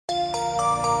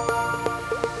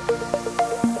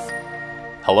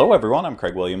Hello everyone, I'm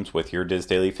Craig Williams with your Diz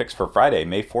Daily Fix for Friday,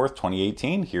 May 4th,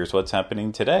 2018. Here's what's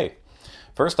happening today.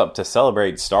 First up, to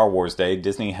celebrate Star Wars Day,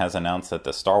 Disney has announced that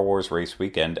the Star Wars race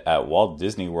weekend at Walt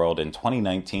Disney World in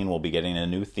 2019 will be getting a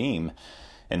new theme.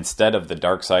 Instead of the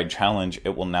Dark Side Challenge,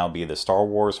 it will now be the Star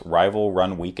Wars Rival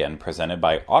Run Weekend presented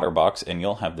by OtterBox, and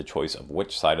you'll have the choice of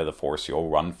which side of the Force you'll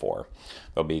run for.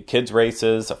 There'll be kids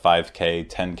races, a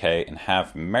 5K, 10K, and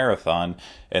half marathon,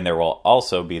 and there will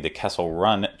also be the Kessel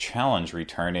Run Challenge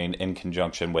returning in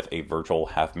conjunction with a virtual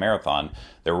half marathon.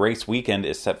 The race weekend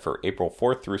is set for April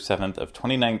 4th through 7th of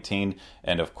 2019,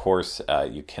 and of course,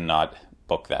 you cannot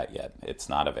book that yet. It's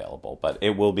not available, but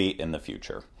it will be in the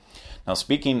future. Now,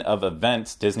 speaking of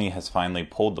events, Disney has finally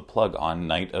pulled the plug on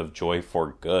Night of Joy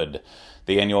for Good.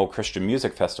 The annual Christian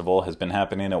Music Festival has been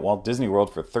happening at Walt Disney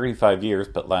World for 35 years,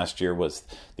 but last year was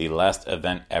the last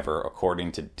event ever,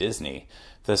 according to Disney.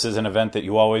 This is an event that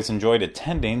you always enjoyed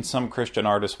attending. Some Christian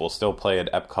artists will still play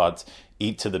at Epcot's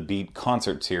Eat to the Beat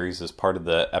concert series as part of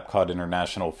the Epcot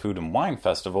International Food and Wine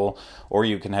Festival, or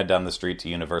you can head down the street to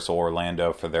Universal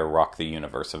Orlando for their Rock the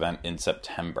Universe event in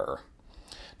September.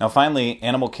 Now finally,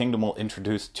 Animal Kingdom will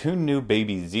introduce 2 new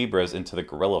baby zebras into the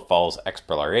Gorilla Falls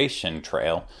Exploration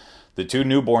Trail. The 2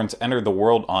 newborns entered the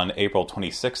world on April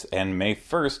 26th and May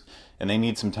 1st, and they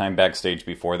need some time backstage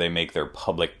before they make their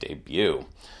public debut.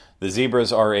 The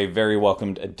zebras are a very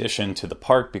welcomed addition to the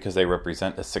park because they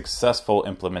represent a successful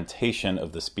implementation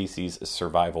of the species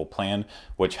survival plan,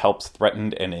 which helps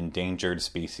threatened and endangered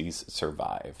species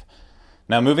survive.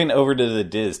 Now, moving over to the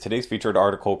Diz, today's featured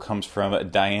article comes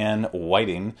from Diane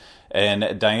Whiting,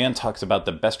 and Diane talks about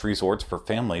the best resorts for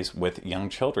families with young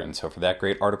children. So for that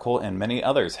great article and many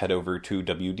others, head over to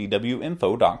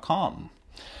wdwinfo.com.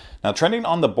 Now, trending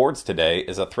on the boards today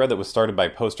is a thread that was started by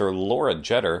poster Laura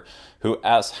Jetter, who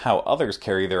asks how others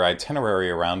carry their itinerary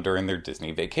around during their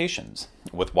Disney vacations.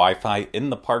 With Wi-Fi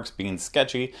in the parks being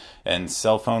sketchy and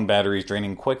cell phone batteries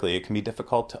draining quickly, it can be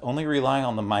difficult to only rely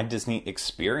on the My Disney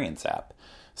Experience app.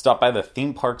 Stop by the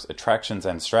Theme Parks Attractions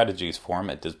and Strategies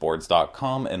forum at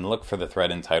disboards.com and look for the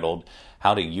thread entitled,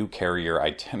 How Do You Carry Your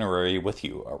Itinerary With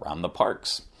You Around the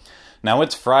Parks? Now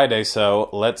it's Friday, so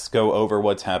let's go over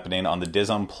what's happening on the Diz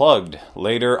Unplugged.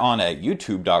 Later on at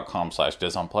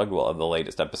youtube.com/DizUnplugged, we'll have the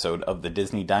latest episode of the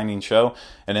Disney Dining Show.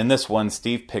 And in this one,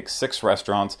 Steve picks 6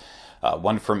 restaurants,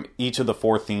 one from each of the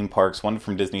 4 theme parks, one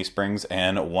from Disney Springs,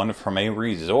 and one from a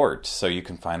resort. So you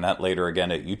can find that later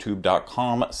again at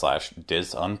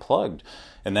youtube.com/DizUnplugged.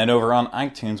 And then over on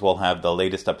iTunes, we'll have the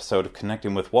latest episode of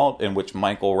Connecting with Walt, in which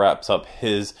Michael wraps up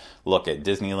his look at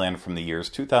Disneyland from the years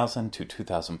 2000 to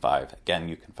 2005. Again,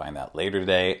 you can find that later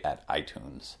today at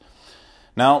iTunes.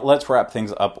 Now, let's wrap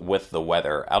things up with the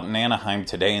weather. Out in Anaheim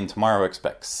today and tomorrow,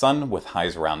 expect sun with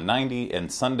highs around 90,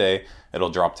 and Sunday it'll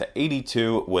drop to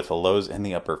 82 with lows in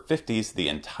the upper 50s the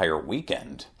entire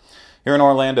weekend. Here in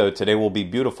Orlando, today will be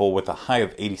beautiful with a high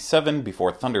of 87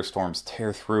 before thunderstorms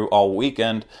tear through all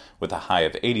weekend, with a high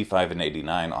of 85 and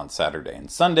 89 on Saturday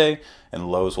and Sunday, and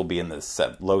lows will be in the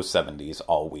low 70s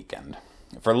all weekend.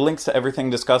 For links to everything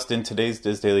discussed in today's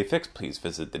Diz Daily Fix, please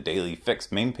visit the Daily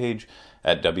Fix main page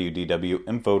at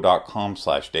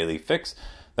wdwinfo.com/dailyfix.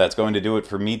 That's going to do it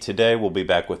for me today. We'll be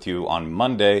back with you on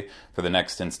Monday for the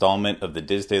next installment of the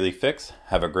Diz Daily Fix.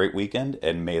 Have a great weekend,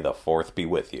 and may the 4th be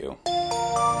with you.